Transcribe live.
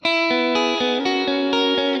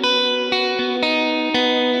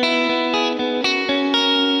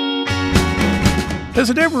Has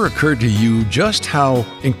it ever occurred to you just how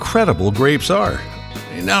incredible grapes are?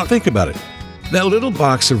 Now think about it. That little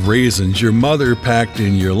box of raisins your mother packed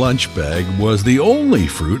in your lunch bag was the only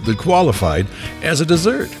fruit that qualified as a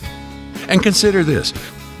dessert. And consider this.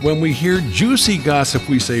 When we hear juicy gossip,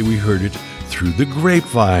 we say we heard it through the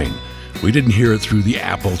grapevine. We didn't hear it through the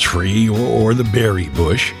apple tree or the berry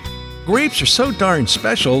bush. Grapes are so darn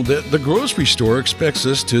special that the grocery store expects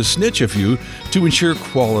us to snitch a few to ensure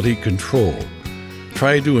quality control.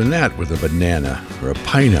 Try doing that with a banana or a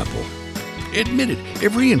pineapple. Admit it,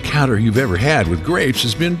 every encounter you've ever had with grapes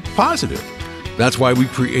has been positive. That's why we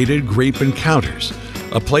created Grape Encounters,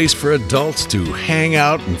 a place for adults to hang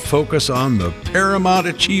out and focus on the paramount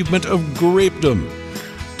achievement of grapedom.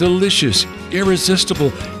 Delicious,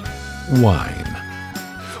 irresistible wine.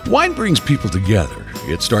 Wine brings people together.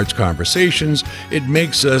 It starts conversations. It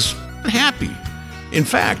makes us happy. In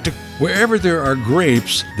fact, wherever there are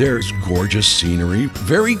grapes, there's gorgeous scenery,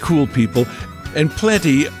 very cool people, and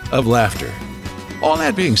plenty of laughter. All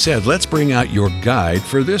that being said, let's bring out your guide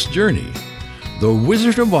for this journey. The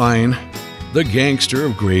Wizard of Wine, the Gangster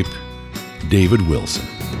of Grape, David Wilson.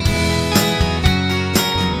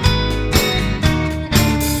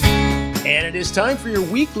 And it is time for your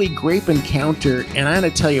weekly Grape Encounter, and I'm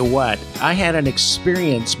going to tell you what, I had an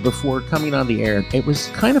experience before coming on the air. It was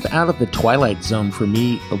kind of out of the twilight zone for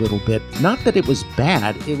me a little bit. Not that it was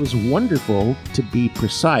bad, it was wonderful to be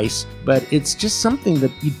precise, but it's just something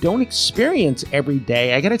that you don't experience every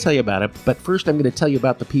day. I got to tell you about it, but first I'm going to tell you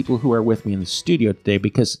about the people who are with me in the studio today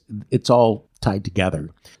because it's all tied together.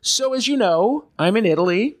 So as you know, I'm in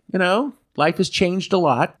Italy, Life has changed a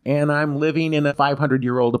lot, and I'm living in a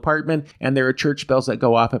 500-year-old apartment, and there are church bells that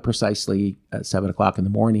go off at precisely 7 o'clock in the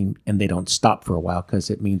morning, and they don't stop for a while because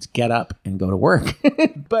it means get up and go to work.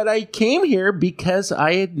 But I came here because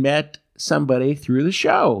I had met somebody through the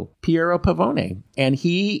show, Piero Pavone. And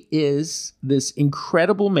he is this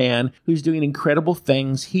incredible man who's doing incredible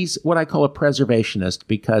things. He's what I call a preservationist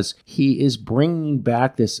because he is bringing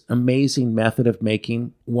back this amazing method of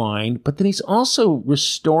making wine, but then he's also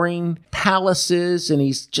restoring palaces, and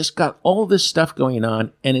he's just got all this stuff going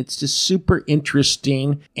on, and it's just super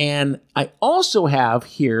interesting. And I also have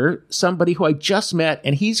here somebody who I just met,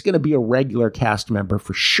 and he's going to be a regular cast member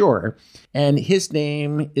for sure. And his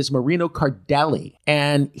name is Marino Cardelli,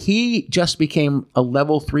 and he just became a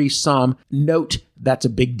level 3 Somm. Note, that's a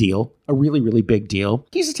big deal, a really, really big deal.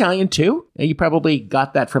 He's Italian too. You probably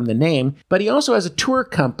got that from the name, but he also has a tour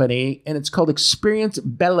company, and it's called Experience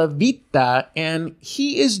Bella Vita, and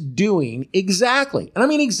he is doing exactly, and I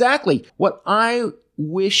mean exactly, what I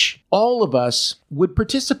wish all of us would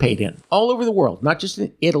participate in all over the world, not just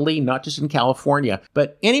in Italy, not just in California,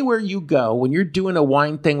 but anywhere you go, when you're doing a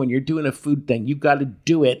wine thing, when you're doing a food thing, you've got to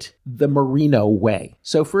do it the Marino way.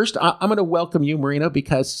 So first, I'm going to welcome you, Marino,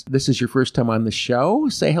 because this is your first time on the show.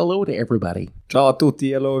 Say hello to everybody. Ciao a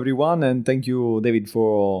tutti, hello everyone, and thank you, David,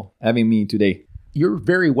 for having me today. You're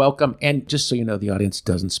very welcome, and just so you know, the audience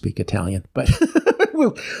doesn't speak Italian, but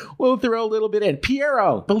we'll throw a little bit in.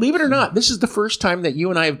 Piero, believe it or not, this is the first time that you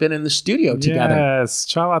and I have been in the studio together. Yes,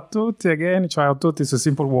 ciao a tutti again. Ciao a tutti is a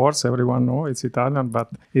simple word, everyone knows it's Italian, but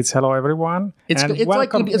it's hello everyone. It's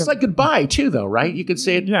like goodbye too, though, right? You could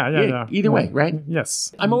say it either way, right?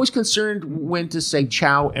 Yes. I'm always concerned when to say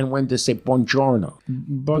ciao and when to say buongiorno.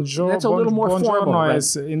 Buongiorno. That's a little more formal, right?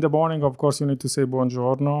 Is in the morning, of course, you need to say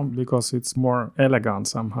buongiorno because it's more elegant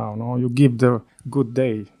somehow, no? You give the good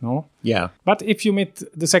day, no? Yeah. But if you meet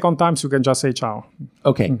the second time, you can just say ciao.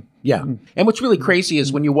 Okay. Yeah. And what's really crazy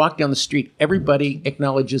is when you walk down the street, everybody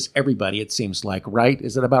acknowledges everybody, it seems like, right?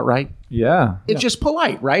 Is that about right? Yeah. It's just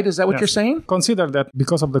polite, right? Is that what you're saying? Consider that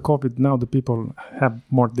because of the COVID, now the people have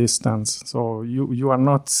more distance. So you are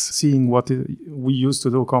not seeing what we used to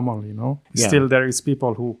do commonly, no? Yeah. Still, there is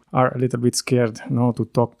people who are a little bit scared, to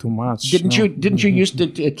talk too much. Didn't you used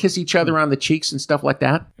to kiss each other on the cheeks and stuff like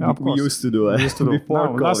that? Yeah, of course. We used to do it. Before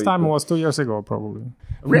COVID. Last time was 2 years ago, probably.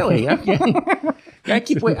 Really? Okay. I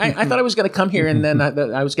thought I was going to come here and then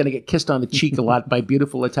I was going to get kissed on the cheek a lot by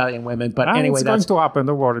beautiful Italian women. But anyway, it's going to happen.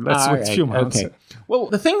 Don't worry. Let's wait a few months. Okay. Well,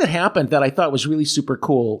 the thing that happened that I thought was really super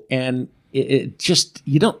cool, and it just,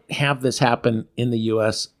 you don't have this happen in the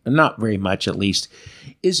U.S., not very much at least,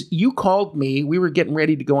 is you called me. We were getting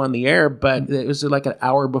ready to go on the air, but it was like an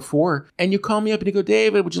hour before. And you called me up and you go,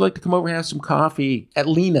 David, would you like to come over and have some coffee at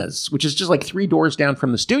Lena's, which is just like 3 doors down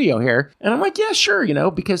from the studio here? And I'm like, yeah, sure,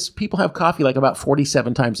 because people have coffee like about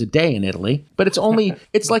 47 times a day in Italy. But it's only,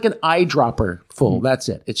 it's like an eyedropper full. That's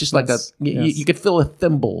it. It's just like you could fill a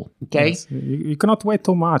thimble, okay? Yes. You cannot wait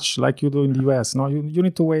too much like you do in the US. No, you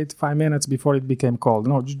need to wait 5 minutes before it became cold.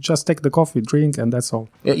 No, you just take the coffee, drink, and that's all.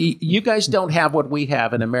 You guys don't have what we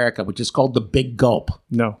have in America, which is called the big gulp.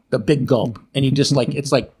 No. The big gulp. And you just like,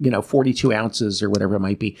 it's like, 42 ounces or whatever it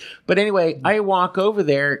might be. But anyway, I walk over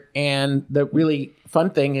there, and the really fun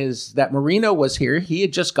thing is that Marino was here. He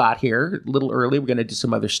had just got here a little early. We're going to do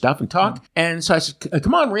some other stuff and talk. And so I said,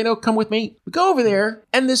 come on, Marino, come with me. We go over there,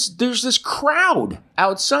 and there's this crowd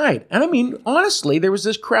outside. And I mean, honestly, there was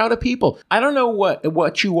this crowd of people. I don't know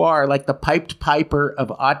what you are, like the piped piper of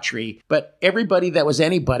Autry, but everybody that was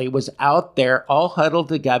anybody was out there all huddled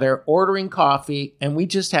together, ordering coffee, and we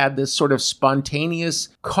just had this sort of spontaneous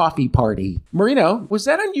coffee party. Marino, was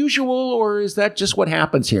that unusual, or is that just what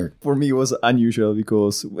happens here? For me, it was unusual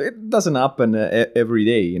because it doesn't happen every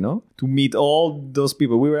day, to meet all those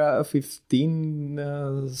people. We were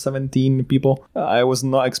 15, 17 people. I was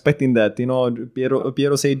not expecting that,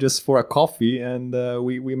 Piero said just for a coffee, and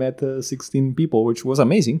we met 16 people, which was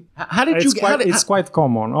amazing. How did you get it? It's quite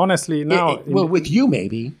common, honestly. Now, with you,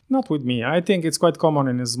 maybe. Not with me. I think it's quite common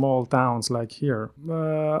in small towns like here.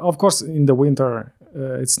 Of course, in the winter,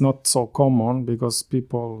 it's not so common because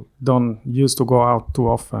people don't used to go out too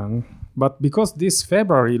often. But because this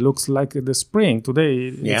February looks like the spring, today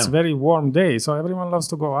it's a very warm day, so everyone loves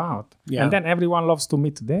to go out. Yeah. And then everyone loves to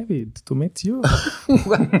meet David, to meet you.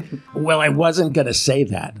 Well, I wasn't going to say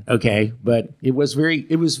that, okay? But it was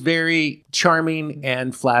very charming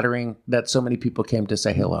and flattering that so many people came to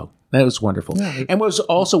say hello. That was wonderful. Yeah. And what was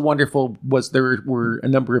also wonderful was there were a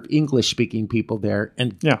number of English-speaking people there.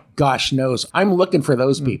 And gosh knows, I'm looking for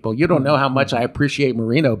those people. You don't know how much I appreciate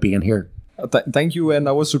Marino being here. Thank you. And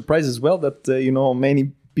I was surprised as well that,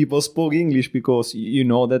 many people spoke English, because you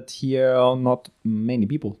know that here not many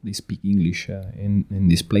people, they speak English in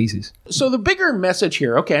these places. So the bigger message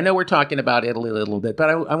here, okay, I know we're talking about Italy a little bit, but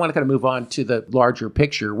I want to kind of move on to the larger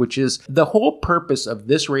picture, which is the whole purpose of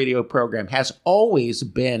this radio program has always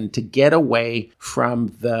been to get away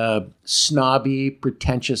from the snobby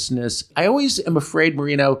pretentiousness. I always am afraid,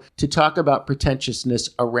 Marino, to talk about pretentiousness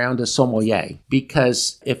around a sommelier,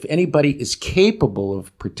 because if anybody is capable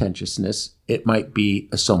of pretentiousness, it might be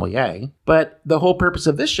a sommelier. But the whole purpose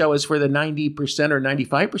of this show is for the 90% or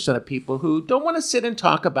 95% of people who don't want to sit and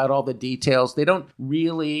talk about all the details. They don't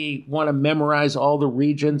really want to memorize all the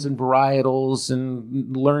regions and varietals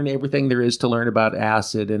and learn everything there is to learn about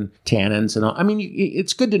acid and tannins and all. I mean,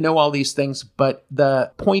 it's good to know all these things, but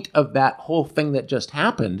the point of that whole thing that just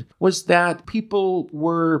happened was that people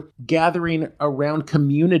were gathering around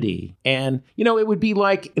community. And, it would be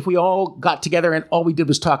like if we all got together and all we did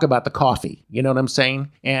was talk about the coffee. You know what I'm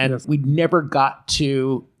saying? And we never got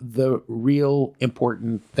to the real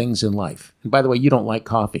important things in life. And by the way, you don't like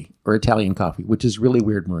coffee or Italian coffee, which is really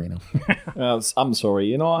weird, Marino. I'm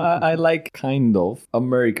sorry. I like kind of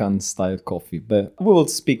American style coffee, but we will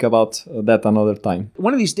speak about that another time.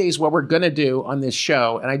 One of these days, what we're going to do on this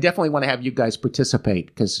show, and I definitely want to have you guys participate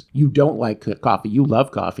because you don't like coffee, you love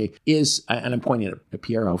coffee, is, and I'm pointing at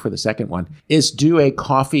Piero for the second one, is do a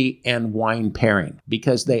coffee and wine pairing,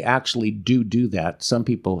 because they actually do that. Some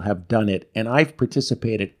people have done it, and I've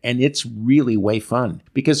participated, and it's really way fun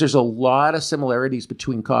because there's a lot of similarities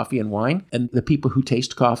between coffee and wine, and the people who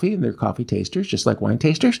taste coffee, and they're coffee tasters, just like wine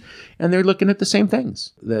tasters, and they're looking at the same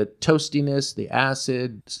things, the toastiness, the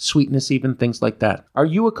acid, sweetness, even things like that. Are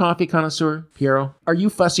you a coffee connoisseur, Piero? Are you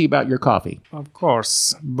fussy about your coffee? Of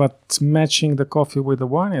course, but matching the coffee with the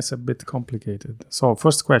wine is a bit complicated. So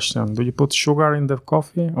first question, do you put sugar in the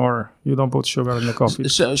coffee or you don't put sugar in the coffee?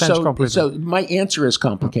 So my answer is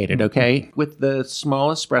complicated, okay? With the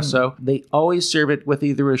small espresso, they always serve it with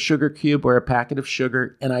either a sugar cube or a packet of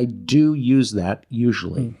sugar, and I do use that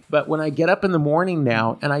usually. But when I get up in the morning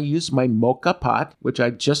now and I use my mocha pot, which I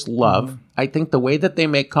just love, I think the way that they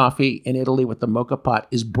make coffee in Italy with the mocha pot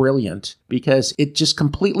is brilliant because it just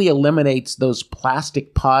completely eliminates those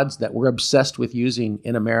plastic pods that we're obsessed with using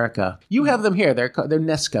in America. You have them here. They're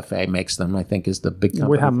Nescafe makes them, I think, is the big company.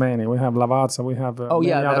 We have many. We have Lavazza. We have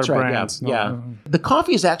many other brands. Yeah. The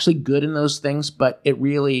coffee is actually good in those things, but it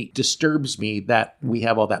really disturbs me that we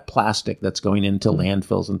have all that plastic that's going into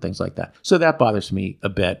landfills and things like that. So that bothers me a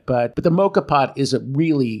bit. But the mocha pot is a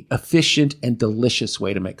really efficient and delicious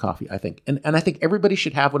way to make coffee, I think. And I think everybody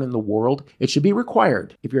should have one in the world. It should be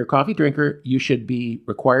required. If you're a coffee drinker, you should be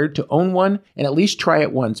required to own one and at least try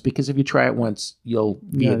it once, because if you try it once, you'll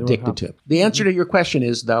be addicted to it. The answer to your question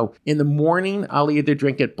is, though, in the morning, I'll either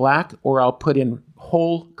drink it black or I'll put in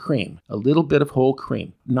whole cream, a little bit of whole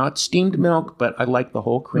cream. Not steamed milk, but I like the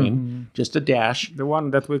whole cream, just a dash. The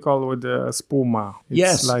one that we call with the spuma. It's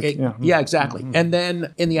Yes, like, yeah, exactly. And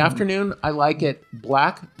then in the afternoon, I like it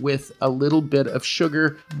black with a little bit of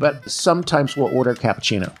sugar, but sometimes we'll order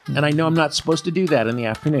cappuccino. And I know I'm not supposed to do that in the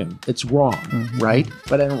afternoon. It's wrong, right?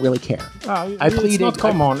 But I don't really care. It's not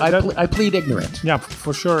common. I plead ignorant. Yeah,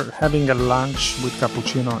 for sure, having a lunch with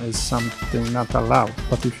cappuccino is something not allowed.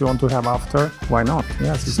 But if you want to have after, why not?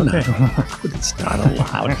 Yes, it's okay. It's not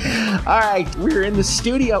allowed. All right, we're in the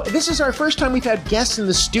studio. This is our first time we've had guests in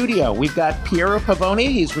the studio. We've got Piero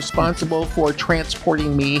Pavoni. He's responsible for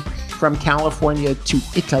transporting me from California to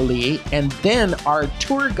Italy. And then our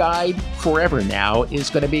tour guide forever now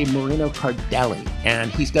is going to be Marino Cardelli.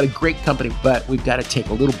 And he's got a great company, but we've got to take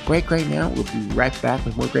a little break right now. We'll be right back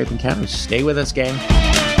with more Grape Encounters. Stay with us, gang.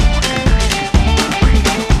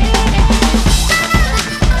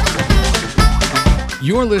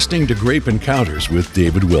 You're listening to Grape Encounters with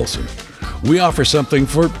David Wilson. We offer something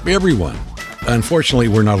for everyone. Unfortunately,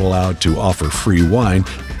 we're not allowed to offer free wine.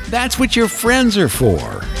 That's what your friends are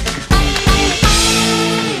for.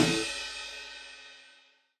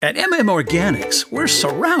 At MM Organics, we're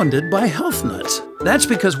surrounded by health nuts. That's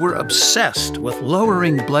because we're obsessed with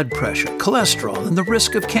lowering blood pressure, cholesterol, and the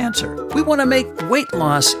risk of cancer. We want to make weight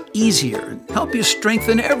loss easier and help you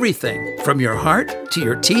strengthen everything, from your heart to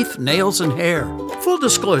your teeth, nails, and hair. Full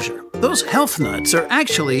disclosure, those health nuts are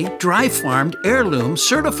actually dry-farmed, heirloom,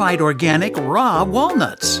 certified organic raw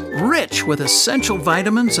walnuts. Rich with essential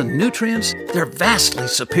vitamins and nutrients, they're vastly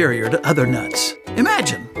superior to other nuts.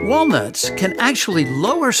 Imagine, walnuts can actually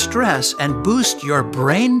lower stress and boost your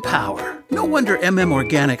brain power. No wonder MM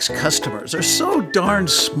Organics customers are so darn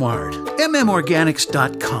smart.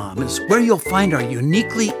 MMOrganics.com is where you'll find our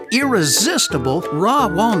uniquely irresistible raw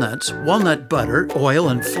walnuts, walnut butter, oil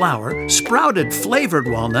and flour, sprouted flavored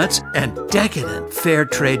walnuts, and decadent fair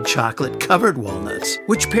trade chocolate covered walnuts,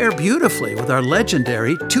 which pair beautifully with our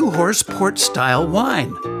legendary 2-horse port-style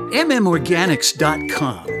wine.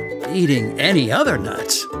 MMOrganics.com. Eating any other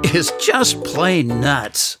nuts is just plain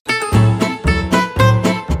nuts.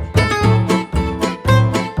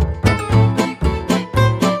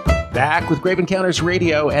 Back with Grape Encounters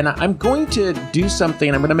Radio, and I'm going to do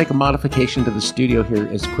something. I'm going to make a modification to the studio here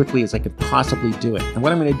as quickly as I could possibly do it. And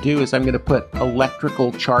what I'm going to do is I'm going to put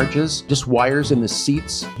electrical charges, just wires in the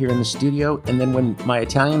seats here in the studio. And then when my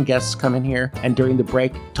Italian guests come in here and during the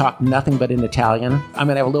break talk nothing but in Italian, I'm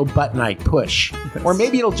going to have a little button I push. Yes. Or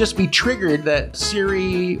maybe it'll just be triggered that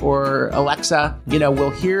Siri or Alexa, will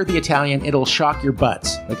hear the Italian. It'll shock your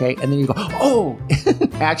butts. Okay. And then you go, oh,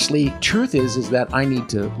 actually, truth is that I need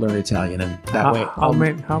to learn Italian. And that way,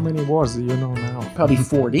 how many words do you know now? Probably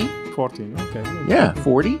 40. 40, okay. Yeah,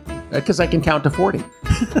 40. Because I can count to 40.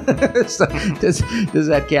 So, does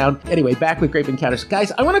that count? Anyway, back with Grape Encounters.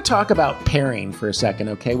 Guys, I want to talk about pairing for a second,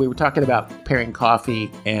 okay? We were talking about pairing coffee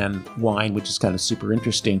and wine, which is kind of super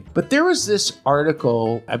interesting. But there was this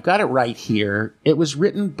article, I've got it right here. It was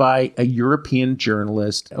written by a European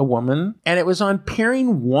journalist, a woman, and it was on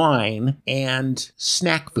pairing wine and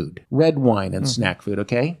snack food, red wine and snack food,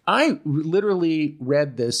 okay? I literally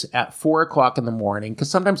read this at 4 o'clock in the morning because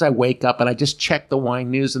sometimes I wake up and I just check the wine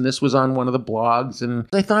news, and this was on one of the blogs, and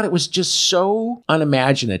I thought it was just so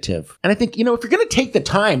unimaginative. And I think, if you're going to take the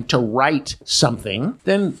time to write something,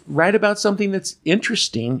 then write about something that's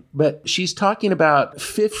interesting. But she's talking about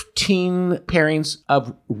 15 pairings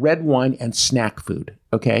of red wine and snack food.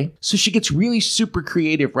 Okay. So she gets really super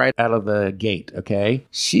creative right out of the gate. Okay.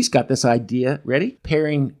 She's got this idea. Ready?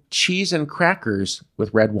 Pairing cheese and crackers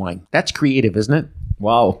with red wine. That's creative, isn't it?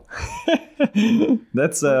 Wow.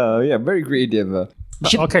 That's, very creative.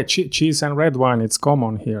 Okay, cheese and red wine, it's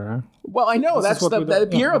common here. Huh? Well, I know that's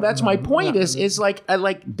Piero. That's my point. Is like I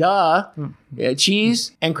like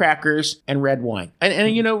cheese and crackers and red wine,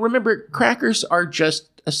 and remember, crackers are just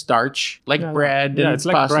a starch like bread. Yeah, and it's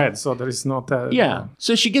like pasta. bread, so there is not.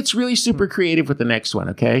 So she gets really super creative with the next one.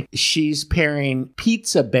 Okay, she's pairing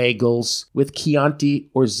pizza bagels with Chianti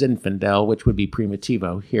or Zinfandel, which would be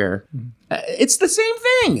Primitivo here. It's the same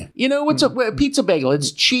thing. What's a pizza bagel?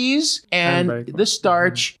 It's cheese and the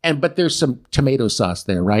starch, but there's some tomato sauce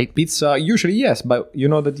there, right? Pizza, usually yes, but you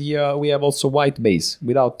know that we have also white base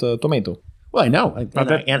without tomato. Well, I know,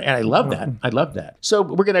 and I love that. I love that. So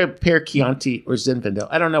we're going to pair Chianti or Zinfandel.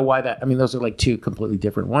 I don't know why that. I mean, those are like two completely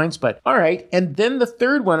different wines, but all right. And then the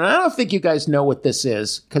third one, and I don't think you guys know what this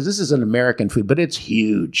is because this is an American food, but it's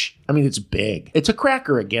huge. I mean, it's big. It's a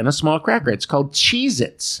cracker again, a small cracker. It's called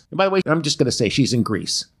Cheez-Its. And by the way, I'm just going to say she's in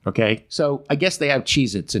Greece. Okay, so I guess they have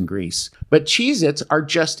Cheez-Its in Greece. But Cheez-Its are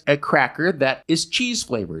just a cracker that is cheese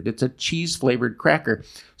flavored. It's a cheese flavored cracker.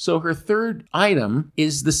 So her third item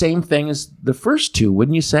is the same thing as the first two,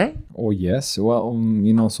 wouldn't you say? Oh, yes.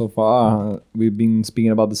 Well, so far we've been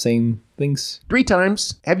speaking about the same things. 3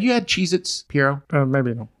 times. Have you had Cheez-Its, Piero?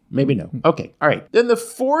 Maybe no. Maybe no. Okay. All right. Then the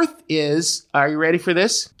fourth is, are you ready for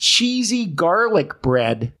this? Cheesy garlic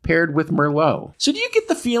bread paired with Merlot. So do you get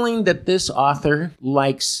the feeling that this author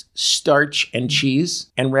likes starch and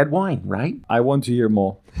cheese and red wine, right? I want to hear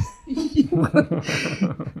more.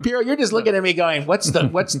 Piero, you're just looking at me going, what's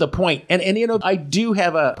the point? And I do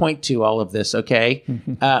have a point to all of this, okay?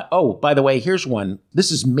 By the way, here's one.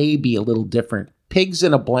 This is maybe a little different. Pigs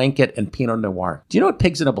in a blanket and Pinot Noir. Do you know what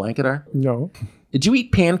pigs in a blanket are? No. Did you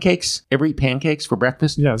eat pancakes? Ever eat pancakes for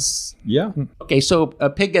breakfast? Yes. Yeah. Okay, so a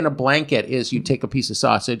pig in a blanket is you take a piece of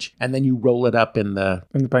sausage and then you roll it up in the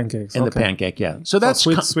pancakes. the pancake, yeah. So that's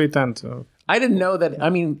sweet and. I didn't know that. I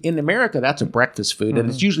mean, in America, that's a breakfast food, and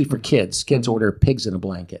it's usually for kids. Kids order pigs in a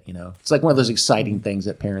blanket, It's like one of those exciting things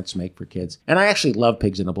that parents make for kids. And I actually love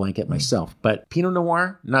pigs in a blanket myself, but Pinot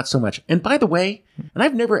Noir, not so much. And by the way, and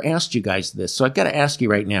I've never asked you guys this, so I've got to ask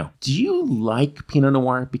you right now. Do you like Pinot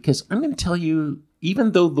Noir? Because I'm going to tell you,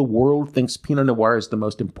 even though the world thinks Pinot Noir is the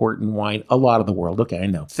most important wine, a lot of the world, okay, I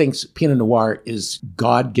know, thinks Pinot Noir is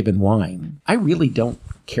God-given wine. I really don't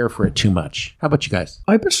care for it too much. How about you guys?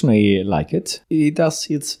 I personally like it. It has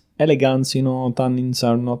its elegance, tannins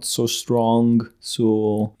are not so strong.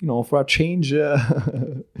 So, for a change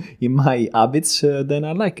in my habits, then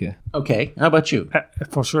I like it. Okay, how about you?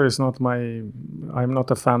 For sure, I'm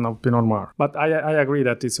not a fan of Pinot Noir. But I agree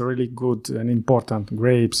that it's really good and important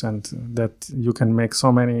grapes and that you can make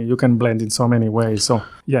you can blend in so many ways. So,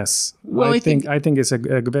 yes, well, I think it's a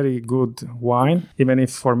very good wine, even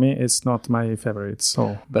if for me it's not my favorite.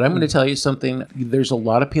 So, but I'm going to tell you something. There's a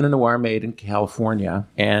lot of Pinot Noir made in California,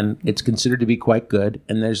 and it's considered to be quite good.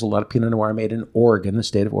 And there's a lot of Pinot Noir made in Oregon, the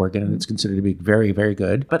state of Oregon, and it's considered to be very, very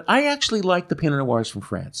good. But I actually like the Pinot Noirs from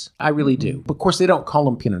France. I really do. Of course, they don't call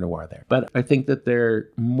them Pinot Noir there, but I think that they're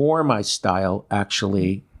more my style,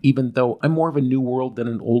 actually, even though I'm more of a new world than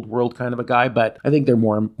an old world kind of a guy, but I think they're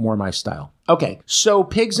more my style. Okay, so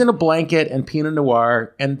pigs in a blanket and Pinot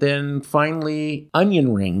Noir, and then finally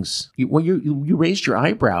onion rings. You raised your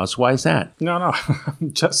eyebrows. Why is that? No,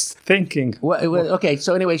 I'm just thinking. Okay,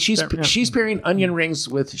 so anyway, she's pairing onion rings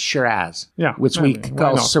with Shiraz, which maybe. we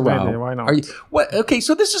call Syrah. Maybe, why not? Okay,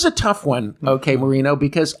 so this is a tough one, okay, Marino,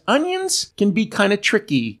 because onions can be kind of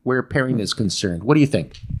tricky where pairing is concerned. What do you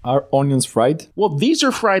think? Are onions fried? Well, these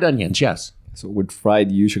are fried onions, yes. So with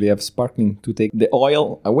fried, you usually have sparkling to take the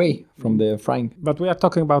oil away from the frying. But we are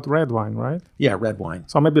talking about red wine, right? Yeah, red wine.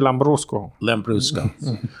 So maybe Lambrusco.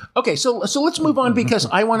 Okay, so let's move on because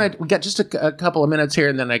we got just a couple of minutes here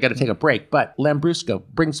and then I got to take a break. But Lambrusco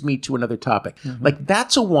brings me to another topic. Like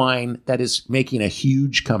that's a wine that is making a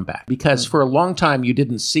huge comeback because for a long time you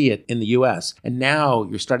didn't see it in the US and now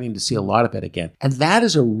you're starting to see a lot of it again. And that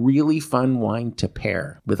is a really fun wine to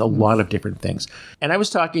pair with a lot of different things. And I was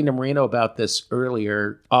talking to Marino about this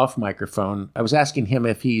earlier off microphone. I was asking him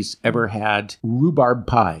if he's ever had rhubarb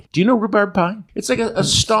pie. Do you know rhubarb pie? It's like a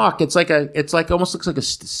stalk. It's like almost looks like a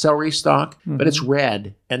celery stalk, but it's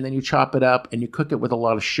red. And then you chop it up and you cook it with a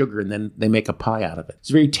lot of sugar and then they make a pie out of it. It's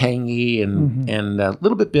very tangy and a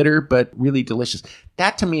little bit bitter, but really delicious.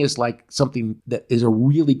 That to me is like something that is a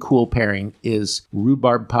really cool pairing is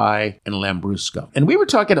rhubarb pie and Lambrusco. And we were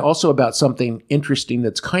talking also about something interesting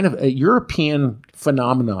that's kind of a European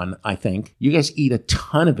phenomenon, I think. You guys eat a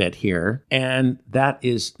ton of it here, and that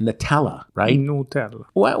is Nutella, right? Nutella.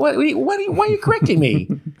 Why are you correcting me?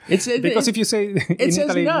 Because if you say in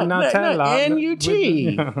Italy, Nutella,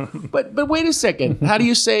 N-U-T. But wait a second. How do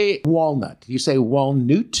you say walnut? Do you say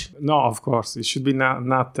walnut? No, of course. It should be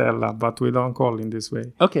Nutella, but we don't call it in this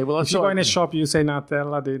way. Okay, well, if you go in a shop, you say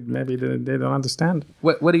Nutella, they don't understand.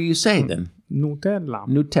 What do you say then?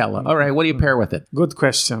 Nutella. All right, what do you pair with it? Good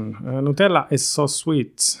question. Nutella is so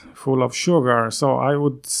sweet, full of sugar, so I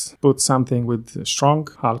would put something with strong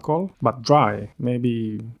alcohol, but dry.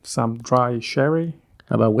 Maybe some dry sherry.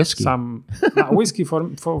 How about whiskey? Whiskey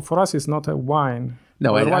for us is not a wine.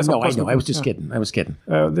 No, I know. I was just kidding. I was kidding.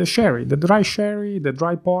 The sherry, the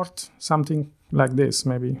dry port, something like this,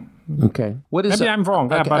 maybe. Okay. What is Maybe I'm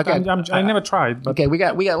wrong, Okay, but okay. I never tried. But Okay, we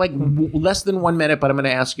got like less than 1 minute, but I'm going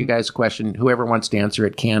to ask you guys a question. Whoever wants to answer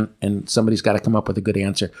it can, and somebody's got to come up with a good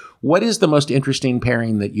answer. What is the most interesting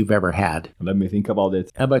pairing that you've ever had? Let me think about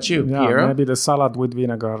it. How about you, yeah, Piero? maybe the salad with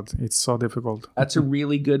vinegar. It's so difficult. That's a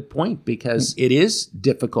really good point because it is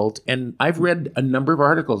difficult. And I've read a number of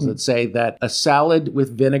articles that say that a salad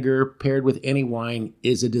with vinegar paired with any wine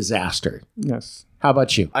is a disaster. Yes. How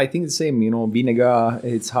about you? I think the same, vinegar,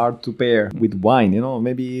 it's hard to pair with wine,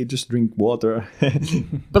 maybe just drink water.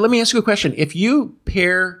 But let me ask you a question. If you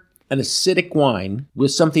pair an acidic wine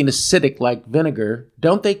with something acidic like vinegar,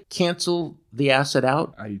 don't they cancel the acid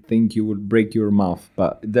out? I think you would break your mouth,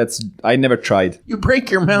 but I never tried. You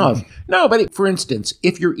break your mouth. No, but for instance,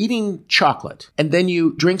 if you're eating chocolate and then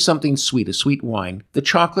you drink something sweet, a sweet wine, the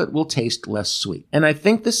chocolate will taste less sweet. And I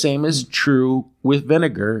think the same is true with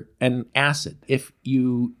vinegar and acid. If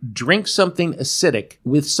you drink something acidic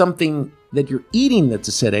with something that you're eating that's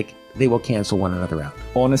acidic, they will cancel one another out.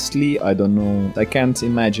 Honestly, I don't know. I can't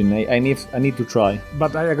imagine. I need to try.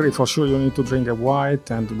 But I agree, for sure, you need to drink a white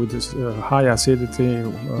and with this high acidity.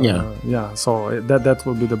 Yeah, so that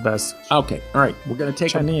will be the best. Okay, all right. We're going to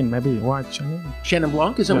take Chenin, maybe white Chenin. Chenin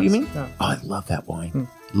Blanc, is that what you mean? Yeah. Oh, I love that wine.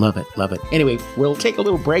 Love it, love it. Anyway, we'll take a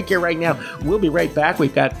little break here right now. We'll be right back.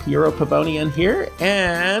 We've got Piero Pavoni in here,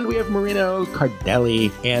 and we have Marino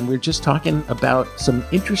Cardelli, and we're just talking about some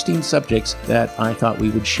interesting subjects that I thought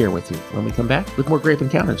we would share with you when we come back with more Grape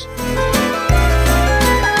Encounters.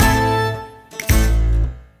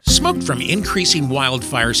 Smoke from increasing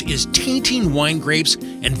wildfires is tainting wine grapes,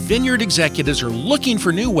 and vineyard executives are looking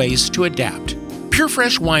for new ways to adapt.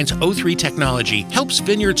 PureFresh Wine's O3 technology helps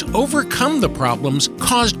vineyards overcome the problems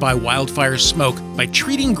caused by wildfire smoke by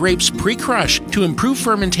treating grapes pre-crush to improve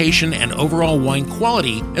fermentation and overall wine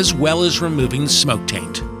quality, as well as removing smoke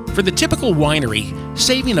taint. For the typical winery,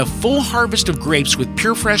 saving a full harvest of grapes with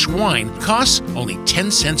PureFresh Wine costs only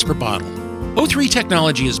 10 cents per bottle. O3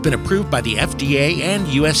 technology has been approved by the FDA and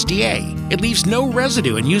USDA. It leaves no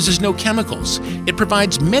residue and uses no chemicals. It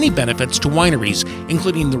provides many benefits to wineries,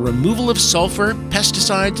 including the removal of sulfur,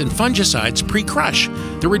 pesticides, and fungicides pre-crush,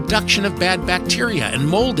 the reduction of bad bacteria and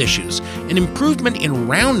mold issues, an improvement in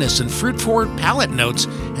roundness and fruit-forward palate notes,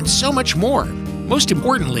 and so much more. Most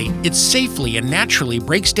importantly, it safely and naturally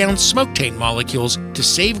breaks down smoke taint molecules to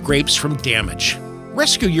save grapes from damage.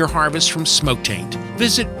 Rescue your harvest from smoke taint.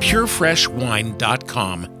 Visit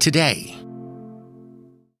purefreshwine.com today.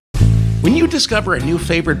 When you discover a new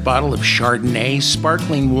favorite bottle of Chardonnay,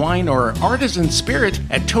 sparkling wine, or artisan spirit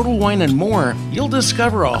at Total Wine & More, you'll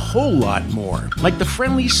discover a whole lot more, like the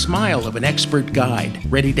friendly smile of an expert guide,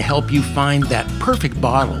 ready to help you find that perfect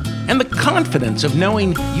bottle, and the confidence of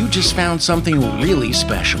knowing you just found something really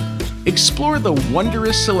special. Explore the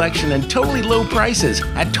wondrous selection and totally low prices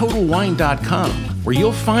at TotalWine.com, where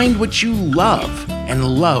you'll find what you love and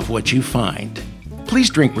love what you find.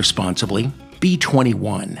 Please drink responsibly. Be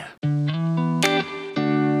 21.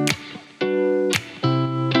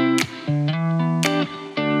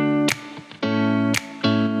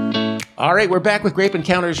 All right, we're back with Grape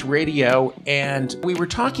Encounters Radio, and we were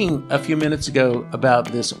talking a few minutes ago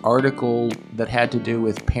about this article that had to do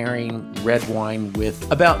with pairing red wine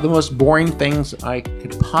with about the most boring things I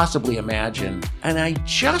could possibly imagine. And I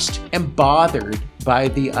just am bothered by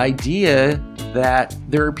the idea that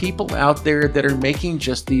there are people out there that are making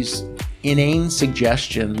just these inane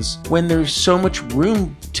suggestions when there's so much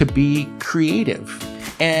room to be creative.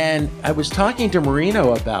 And I was talking to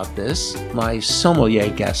Marino about this, my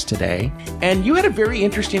sommelier guest today, and you had a very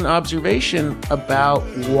interesting observation about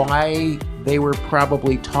why they were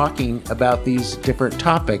probably talking about these different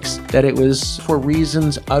topics, that it was for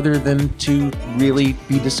reasons other than to really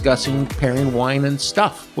be discussing pairing wine and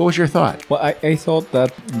stuff. What was your thought? Well, I thought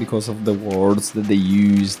that because of the words that they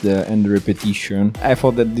used and the repetition, I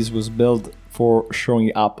thought that this was built for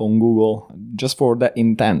showing up on Google just for that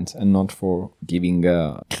intent and not for giving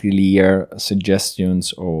clear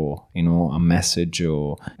suggestions or, a message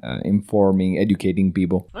or informing, educating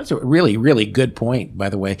people. That's a really, really good point, by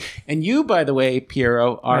the way. And you, by the way,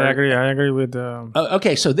 Piero, are... I agree with...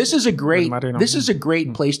 okay, so this is a great Marino.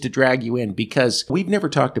 Place to drag you in because we've never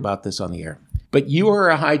talked about this on the air. But you are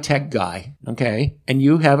a high-tech guy, okay? And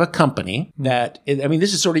you have a company that,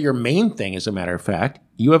 this is sort of your main thing, as a matter of fact.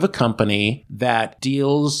 you have a company that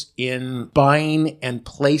deals in buying and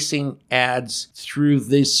placing ads through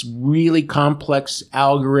this really complex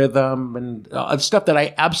algorithm and stuff that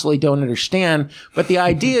I absolutely don't understand. But the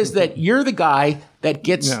idea is that you're the guy that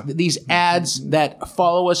gets these ads that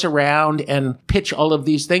follow us around and pitch all of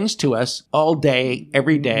these things to us all day,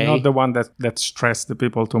 every day. Not the one that stress the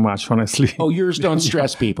people too much, honestly. Oh, yours don't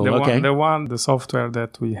stress people. The software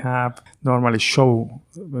that we have normally show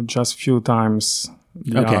just few times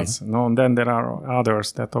the ads. No, and then there are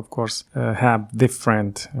others that, of course, have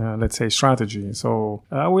different, let's say, strategy. So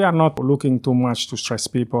we are not looking too much to stress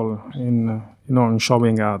people in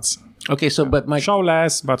showing ads. Okay, so but show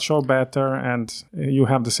less, but show better, and you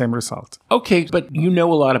have the same result. Okay, but you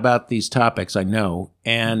know a lot about these topics, I know,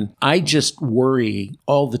 and I just worry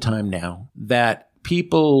all the time now that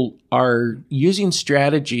people are using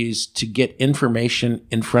strategies to get information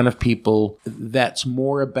in front of people that's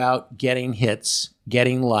more about getting hits,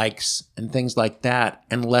 getting likes, and things like that,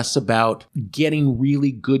 and less about getting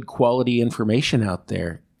really good quality information out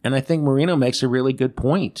there. And I think Marino makes a really good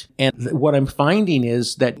point. And what I'm finding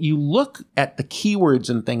is that you look at the keywords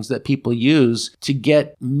and things that people use to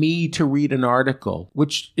get me to read an article,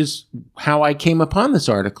 which is how I came upon this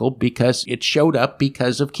article, because it showed up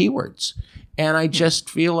because of keywords. And I just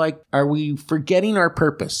feel like, are we forgetting our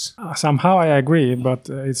purpose? Somehow I agree, but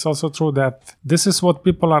it's also true that this is what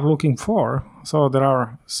people are looking for. So there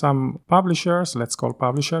are some publishers, let's call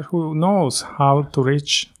publisher, who knows how to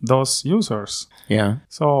reach those users. Yeah.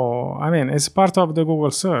 So, I mean, it's part of the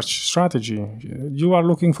Google search strategy. You are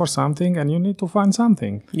looking for something and you need to find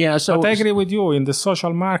something. Yeah. So, but I agree with you, in the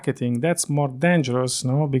social marketing, that's more dangerous,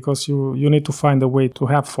 no? Because you need to find a way to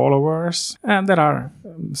have followers. And there are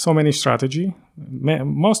so many strategies.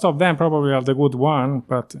 Most of them probably are the good one,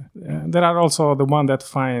 but there are also the one that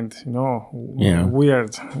find,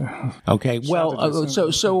 weird. Okay. Well,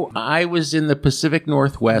 so I was in the Pacific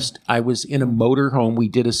Northwest. I was in a motorhome. We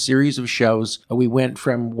did a series of shows. We went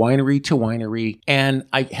from winery to winery, and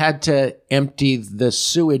I had to empty the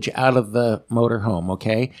sewage out of the motorhome.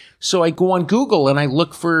 Okay. So I go on Google and I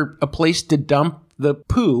look for a place to dump the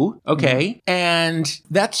poo. Okay. And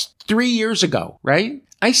that's 3 years ago, right?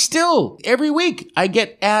 I still, every week, I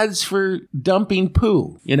get ads for dumping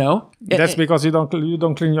poo, That's because you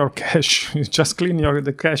don't clean your cache. You just clean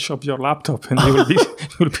the cache of your laptop and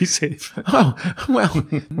you'll be safe. Oh, well,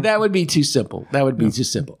 that would be too simple.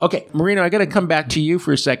 Okay, Marino, I got to come back to you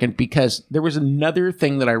for a second, because there was another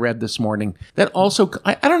thing that I read this morning that also,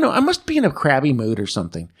 I don't know, I must be in a crabby mood or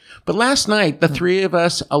something. But last night, the three of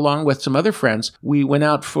us, along with some other friends, we went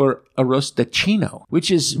out for arroz de chino,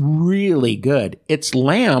 which is really good. It's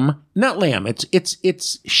not lamb.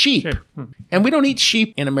 It's sheep. And we don't eat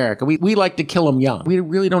sheep in America. We like to kill them young. We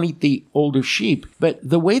really don't eat the older sheep. But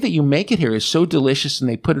the way that you make it here is so delicious, and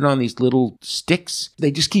they put it on these little sticks.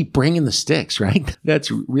 They just keep bringing the sticks, right?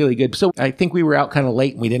 That's really good. So I think we were out kind of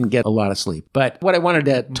late and we didn't get a lot of sleep. But what I wanted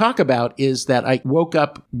to talk about is that I woke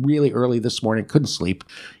up really early this morning, couldn't sleep.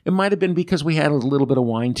 It might have been because we had a little bit of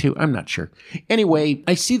wine too. I'm not sure. Anyway,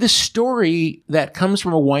 I see the story that comes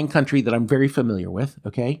from a wine country that I'm very familiar with,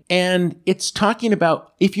 okay? And it's talking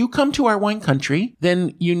about, if you come to our wine country,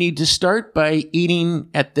 then you need to start by eating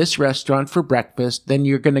at this restaurant for breakfast. Then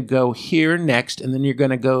you're going to go here next, and then you're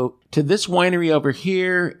going to go to this winery over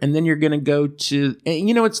here, and then you're going to go to,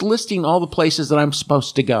 it's listing all the places that I'm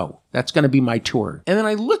supposed to go. That's going to be my tour. And then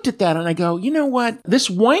I looked at that and I go, you know what? This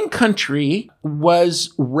wine country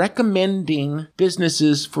was recommending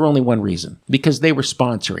businesses for only one reason, because they were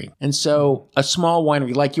sponsoring. And so a small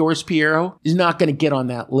winery like yours, Piero, is not going to get on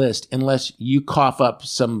that list unless you cough up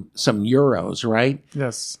some euros, right?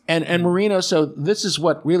 Yes. And Marino, so this is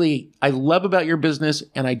what really I love about your business.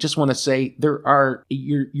 And I just want to say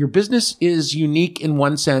your business is unique in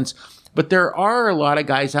one sense. But there are a lot of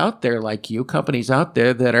guys out there like you, companies out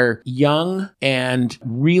there that are young and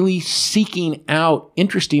really seeking out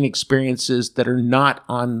interesting experiences that are not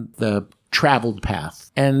on the traveled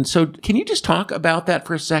path. And so can you just talk about that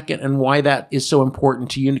for a second and why that is so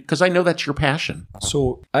important to you? Because I know that's your passion.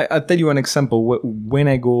 So I'll tell you an example. When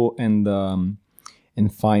I go and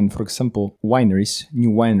find, for example,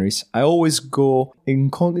 new wineries, I always go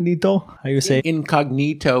incognito. How you say?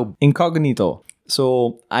 Incognito.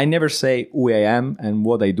 So I never say who I am and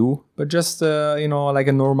what I do, but just, like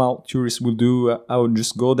a normal tourist would do. I would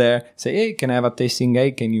just go there, say, hey, can I have a tasting?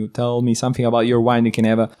 Hey, can you tell me something about your wine? You can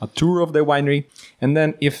have a tour of the winery. And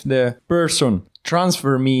then if the person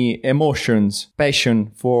transfer me emotions,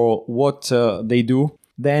 passion for what they do,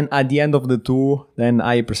 then at the end of the tour, then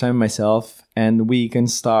I present myself and we can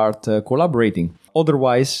start collaborating.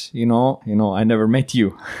 Otherwise, I never met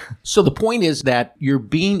you. So the point is that you're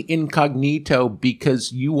being incognito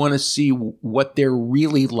because you want to see what they're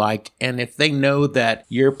really like. And if they know that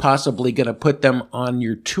you're possibly going to put them on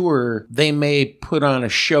your tour, they may put on a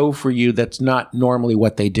show for you that's not normally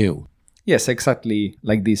what they do. Yes, exactly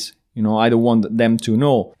like this. I don't want them to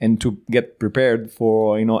know and to get prepared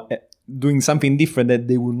for, doing something different that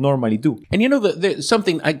they would normally do. And there's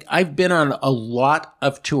something, I've been on a lot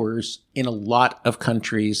of tours in a lot of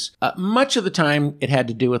countries. Much of the time it had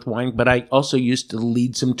to do with wine, but I also used to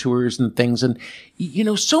lead some tours and things. And,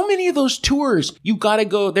 so many of those tours, you got to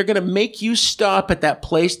go, they're going to make you stop at that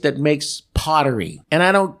place that makes pottery. And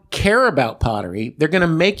I don't care about pottery. They're going to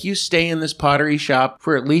make you stay in this pottery shop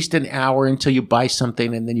for at least an hour until you buy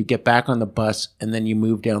something, and then you get back on the bus and then you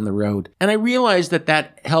move down the road. And I realize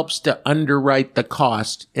that helps to underwrite the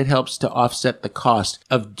cost. It helps to offset the cost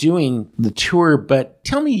of doing the tour. But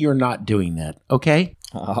tell me you're not doing that, okay?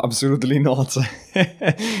 Absolutely not.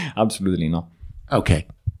 Absolutely not. Okay.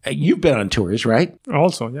 You've been on tours, right?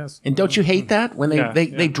 Also, yes. And don't you hate that when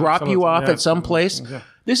they drop you off at some place? Yeah.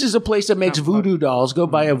 This is a place that makes voodoo dolls. Go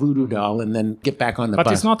buy a voodoo doll and then get back on the bus.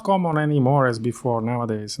 But it's not common anymore as before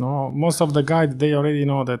nowadays. No, most of the guides, they already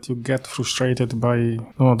know that you get frustrated by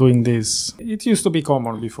doing this. It used to be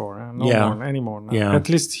common before, more anymore now. Yeah. At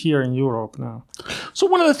least here in Europe now. So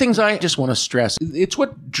one of the things I just want to stress, it's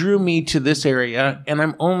what drew me to this area, and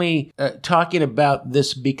I'm only talking about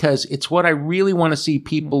this because it's what I really want to see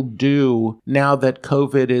people do now that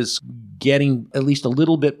COVID is getting at least a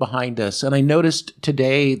little bit behind us. And I noticed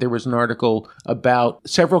today there was an article about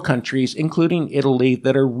several countries, including Italy,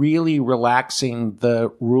 that are really relaxing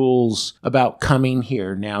the rules about coming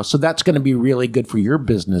here now. So that's going to be really good for your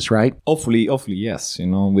business, right? Hopefully, yes.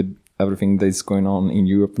 With everything that's going on in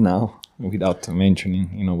Europe now. Without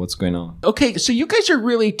mentioning, what's going on. Okay, so you guys are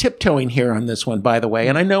really tiptoeing here on this one, by the way.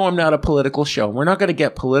 And I know I'm not a political show. We're not going to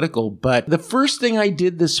get political. But the first thing I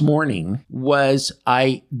did this morning was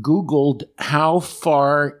I Googled how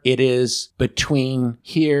far it is between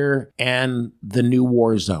here and the new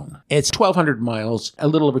war zone. It's 1,200 miles, a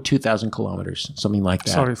little over 2,000 kilometers, something like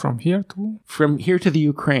that. Sorry, from here to? From here to the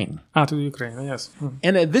Ukraine. To the Ukraine, yes.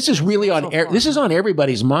 And this is really on air. This is on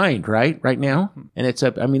everybody's mind, right now. And it's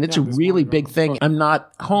a really big thing. I'm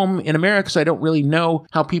not home in America, so I don't really know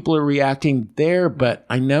how people are reacting there, but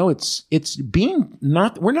I know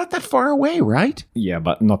we're not that far away, right? Yeah,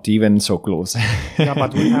 but not even so close. Yeah,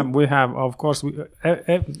 but we have, of course,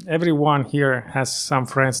 everyone here has some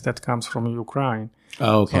friends that comes from Ukraine.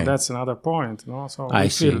 Oh, okay. So that's another point. So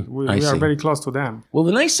we I are very close to them. Well,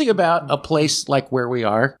 the nice thing about a place like where we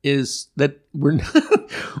are is that we're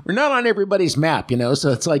not on everybody's map,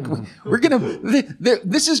 So it's like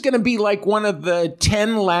this is gonna be like one of the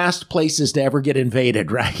 10 last places to ever get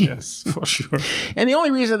invaded, right? Yes, for sure. And the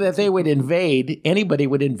only reason that anybody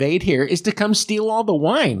would invade here, is to come steal all the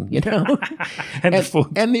wine, and the food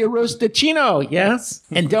and the arrosticino, yes.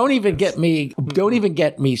 And don't even get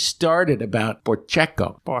me started about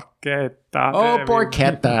porchetta. Porchetta. Oh,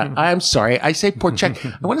 porchetta. I'm sorry. I say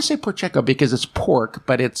porchetta. I want to say porchetta because it's pork,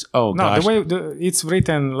 but it's gosh. The way it's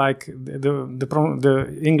written, like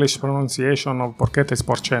the English pronunciation of porchetta is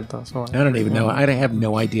porchetta. So I don't even know. I have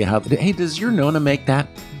no idea how. Hey, does your Nona make that?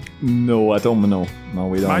 No, at home, no. No,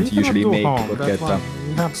 we don't usually make porchetta.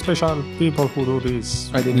 We have special people who do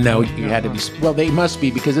this. I didn't know you had to be. Well, they must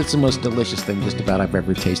be, because it's the most delicious thing just about I've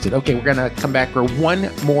ever tasted. Okay, we're going to come back for one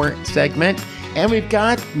more segment. And we've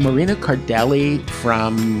got Marina Cardelli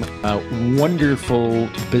from a wonderful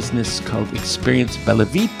business called Experience Bella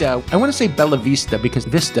Vita. I want to say Bella Vista because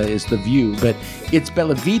Vista is the view, but it's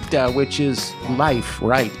Bella Vita, which is life,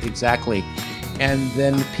 right? Exactly. And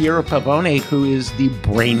then Piero Pavone, who is the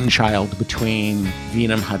brainchild between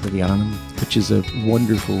Vinum Hadrianum, which is a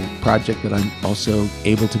wonderful project that I'm also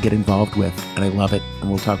able to get involved with, and I love it. And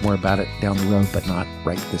we'll talk more about it down the road, but not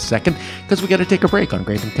right this second, because we got to take a break on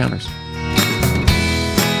Grape Encounters.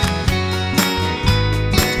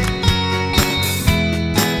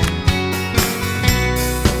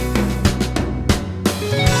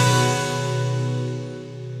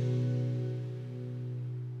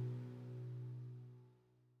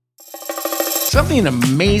 Something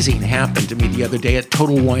amazing happened to me the other day at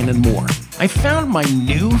Total Wine & More. I found my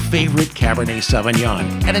new favorite Cabernet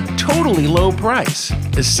Sauvignon at a totally low price.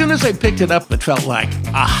 As soon as I picked it up, it felt like,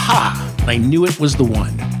 aha, I knew it was the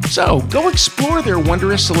one. So go explore their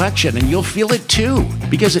wondrous selection and you'll feel it too.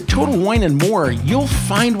 Because at Total Wine & More, you'll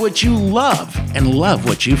find what you love and love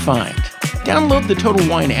what you find. Download the Total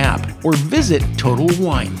Wine app or visit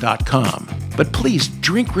TotalWine.com. But please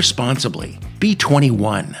drink responsibly. Be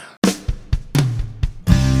 21.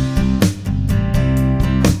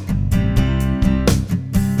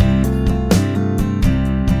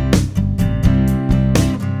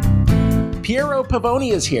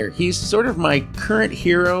 Pavoni is here. He's sort of my current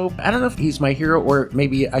hero. I don't know if he's my hero or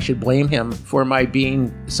maybe I should blame him for my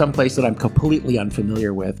being someplace that I'm completely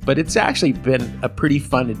unfamiliar with. But it's actually been a pretty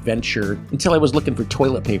fun adventure until I was looking for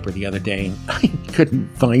toilet paper the other day and I couldn't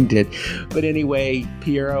find it. But anyway,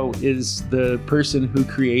 Piero is the person who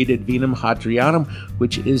created Vinum Hadrianum,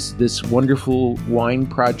 which is this wonderful wine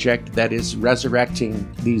project that is resurrecting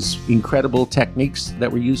these incredible techniques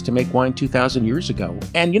that were used to make wine 2,000 years ago.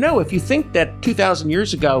 And if you think that 2,000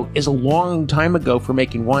 years ago is a long time ago for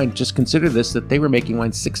making wine, just consider this, that they were making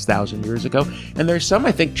wine 6,000 years ago. And there's some,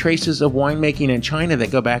 I think, traces of winemaking in China that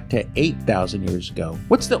go back to 8,000 years ago.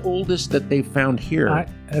 What's the oldest that they've found here?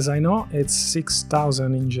 As I know, it's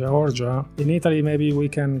 6,000 in Georgia. In Italy, maybe we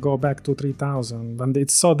can go back to 3,000. And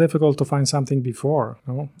it's so difficult to find something before.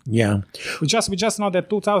 No? Yeah. We just know that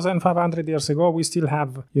 2,500 years ago, we still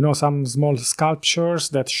have, some small sculptures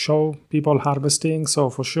that show people harvesting. So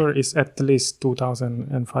for sure, it's at least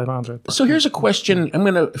 2,500. So here's a question. I'm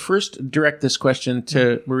going to first direct this question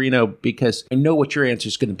to Marino because I know what your answer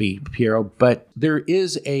is going to be, Piero. But there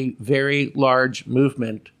is a very large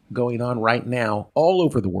movement going on right now all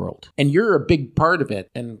over the world. And you're a big part of it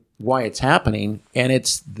and why it's happening. And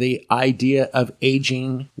it's the idea of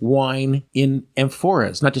aging wine in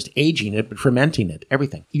amphoras, not just aging it, but fermenting it,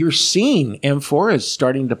 everything. You're seeing amphoras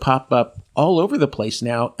starting to pop up all over the place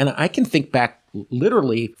now. And I can think back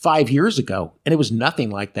literally 5 years ago, and it was nothing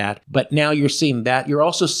like that. But now you're seeing that. You're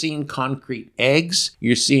also seeing concrete eggs.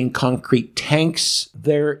 You're seeing concrete tanks.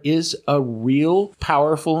 There is a real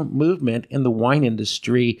powerful movement in the wine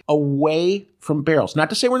industry away from barrels. Not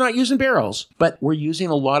to say we're not using barrels, but we're using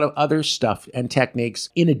a lot of other stuff and techniques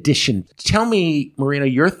in addition. Tell me, Marino,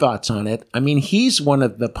 your thoughts on it. I mean, he's one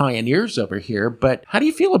of the pioneers over here, but how do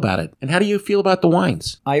you feel about it? And how do you feel about the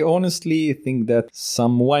wines? I honestly think that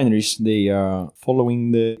some wineries, they are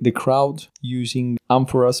following the crowd using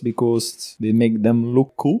amphoras because they make them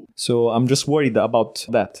look cool. So I'm just worried about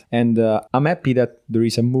that. And I'm happy that there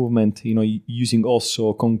is a movement, using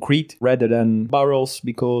also concrete rather than barrels,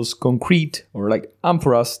 because concrete or like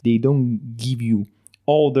amphoras, they don't give you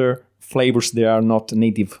all the flavors that are not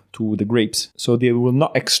native to the grapes. So they will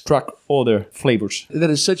not extract other flavors. That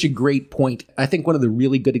is such a great point. I think one of the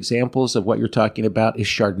really good examples of what you're talking about is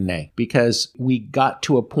Chardonnay, because we got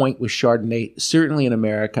to a point with Chardonnay, certainly in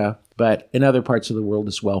America, but in other parts of the world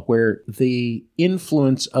as well, where the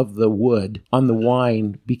influence of the wood on the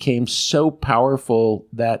wine became so powerful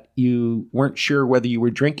that you weren't sure whether you were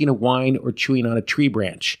drinking a wine or chewing on a tree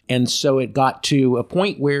branch. And so it got to a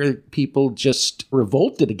point where people just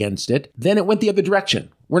revolted against it. Then it went the other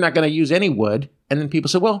direction. We're not going to use any wood. And then people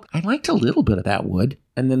said, well, I liked a little bit of that wood.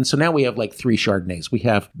 And then, so now we have like 3 Chardonnays. We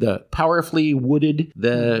have the powerfully wooded,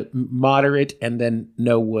 the moderate, and then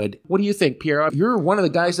no wood. What do you think, Piero? You're one of the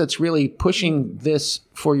guys that's really pushing this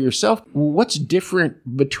for yourself. What's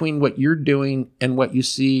different between what you're doing and what you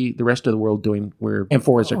see the rest of the world doing where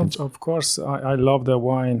amphoras are concerned? Of course, I love the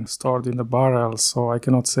wine stored in the barrel, so I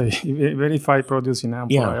cannot say, even if I produce in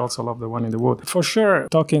amphora, I also love the one in the wood. For sure,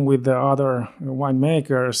 talking with the other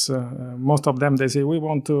winemakers, most of them, they say, we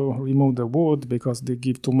want to remove the wood because they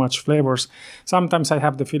give too much flavors. Sometimes I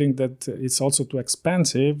have the feeling that it's also too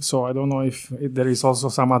expensive, so I don't know if there is also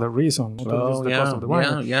some other reason. Oh, the cost of the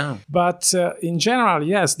wine. Yeah. But in general,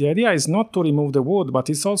 yes, the idea is not to remove the wood, but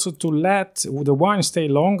it's also to let the wine stay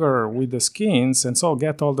longer with the skins and so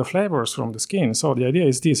get all the flavors from the skin. So the idea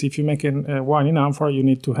is this: if you make a wine in amphora, you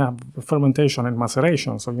need to have fermentation and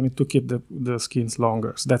maceration, so you need to keep the skins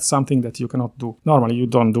longer. So that's something that you cannot do. Normally, you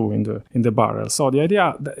don't do in the barrel. So the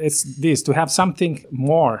idea is this: to have something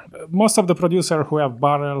more. Most of the producers who have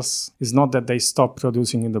barrels is not that they stop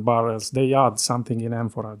producing in the barrels. They add something in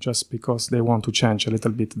amphora just because they want to change a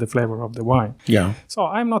little bit the flavor of the wine. Yeah. So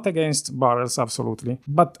I'm not against barrels, absolutely.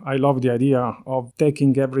 But I love the idea of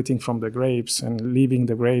taking everything from the grapes and leaving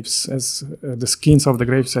the grapes as the skins of the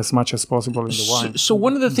grapes as much as possible in the wine. So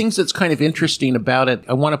one of the things that's kind of interesting about it,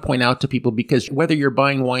 I want to point out to people, because whether you're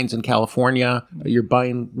buying wines in California, you're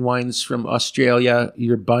buying wines from Australia,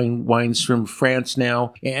 you're buying wines from France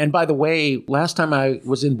now. And by the way, last time I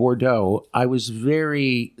was in Bordeaux, I was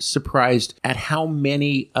very surprised at how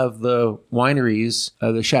many of the wineries,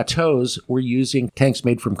 the chateaus, were using tanks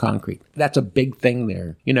made from concrete. That's a big thing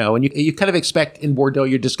there, and you kind of expect in Bordeaux,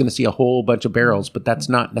 you're just going to see a whole bunch of barrels, but that's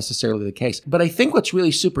not necessarily the case. But I think what's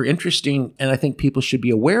really super interesting, and I think people should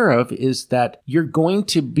be aware of, is that you're going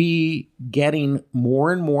to be getting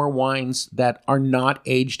more and more wines that are not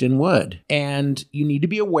aged in wood. And you need to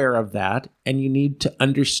be aware of that, and you need to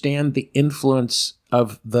understand the influence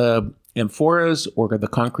of the amphoras or the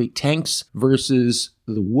concrete tanks versus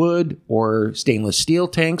the wood or stainless steel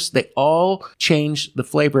tanks, they all change the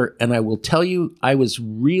flavor. And I will tell you, I was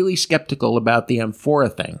really skeptical about the amphora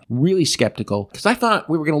thing. Really skeptical, because I thought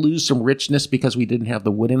we were going to lose some richness because we didn't have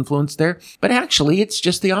the wood influence there. But actually, it's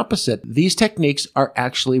just the opposite. These techniques are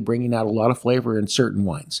actually bringing out a lot of flavor in certain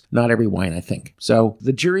wines. Not every wine, I think. So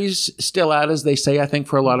the jury's still out, as they say, I think,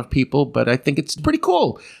 for a lot of people. But I think it's pretty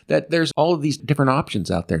cool that there's all of these different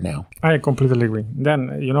options out there now. I completely agree. Then,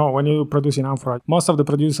 when you produce in amphora, most of the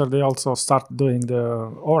producers, they also start doing the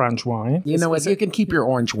orange wine. You know what? You can keep your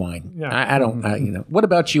orange wine. Yeah. I don't, What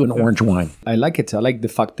about you in orange wine? I like it. I like the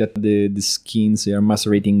fact that the skins are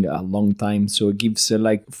macerating a long time, so it gives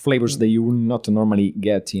flavors that you would not normally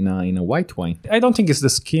get in a white wine. I don't think it's the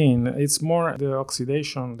skin. It's more the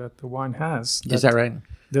oxidation that the wine has. Is that right?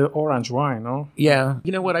 The orange wine, no? Yeah.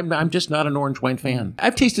 You know what? I'm just not an orange wine fan.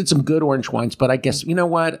 I've tasted some good orange wines, but I guess, you know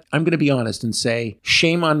what? I'm going to be honest and say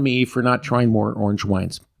shame on me for not trying more orange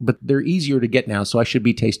wines. But they're easier to get now, so I should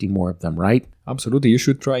be tasting more of them, right? Absolutely. You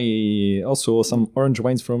should try also some orange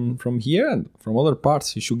wines from here and from other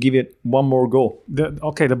parts. You should give it one more go. The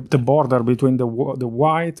border between the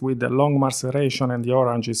white with the long maceration and the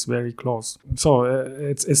orange is very close. So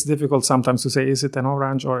it's difficult sometimes to say, is it an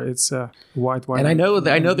orange or it's a white wine? And I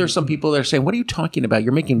know there's some people that are saying, what are you talking about?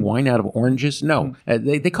 You're making wine out of oranges? No.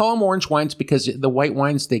 They call them orange wines because the white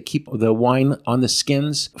wines, they keep the wine on the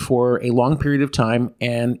skins for a long period of time,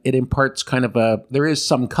 and it imparts there is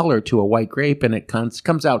some color to a white grape, and it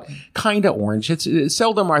comes out kind of orange. It's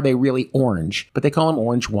seldom are they really orange, but they call them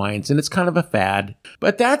orange wines, and it's kind of a fad.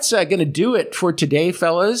 But that's going to do it for today,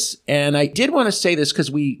 fellas. And I did want to say this because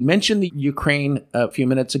we mentioned the Ukraine a few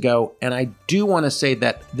minutes ago, and I do want to say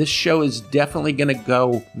that this show is definitely going to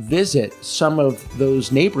go visit some of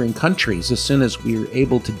those neighboring countries as soon as we're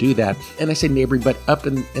able to do that. And I say neighboring, but up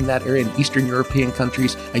in that area, in Eastern European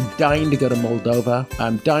countries. I'm dying to go to Moldova.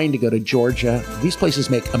 I'm dying to go to Georgia. These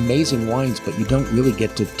places make amazing wines, but you don't really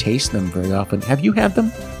get to taste them very often. Have you had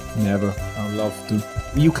them? Never. I would love to.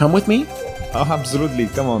 Will you come with me? Oh, absolutely.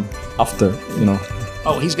 Come on. After.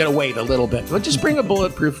 Oh, he's going to wait a little bit. Well, just bring a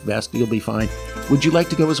bulletproof vest. You'll be fine. Would you like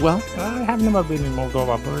to go as well? I have never been in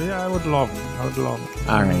Moldova, but yeah, I would love it.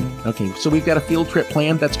 All right. Okay. So we've got a field trip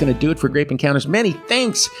planned. That's going to do it for Grape Encounters. Many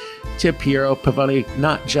thanks to Piero Pavoni,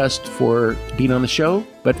 not just for being on the show,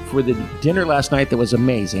 but for the dinner last night that was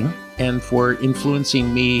amazing, and for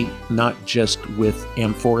influencing me not just with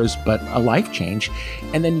amphoras, but a life change.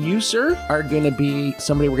 And then you, sir, are going to be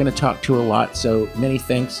somebody we're going to talk to a lot. So many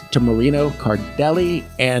thanks to Marino Cardelli,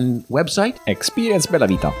 and website? Experience Bella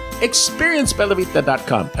Vita.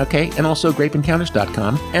 ExperienceBellavita.com. Okay. And also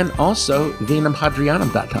grapeencounters.com, and also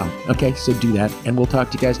vinumhadrianum.com. Okay. So do that, and we'll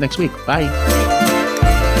talk to you guys next week. Bye.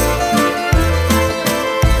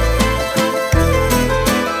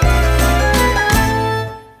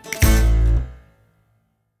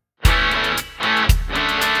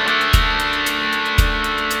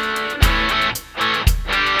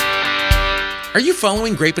 Are you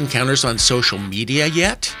following Grape Encounters on social media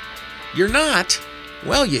yet? You're not?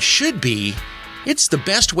 Well, you should be. It's the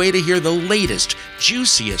best way to hear the latest,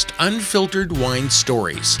 juiciest, unfiltered wine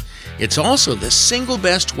stories. It's also the single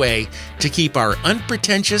best way to keep our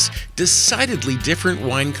unpretentious, decidedly different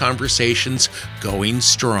wine conversations going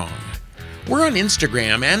strong. We're on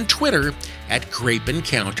Instagram and Twitter at Grape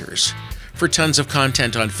Encounters. For tons of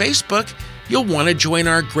content on Facebook, you'll want to join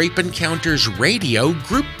our Grape Encounters Radio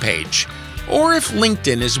group page. Or if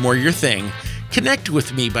LinkedIn is more your thing, connect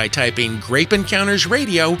with me by typing Grape Encounters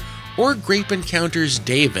Radio or Grape Encounters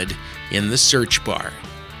David in the search bar.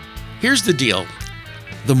 Here's the deal.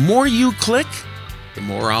 The more you click, the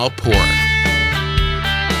more I'll pour.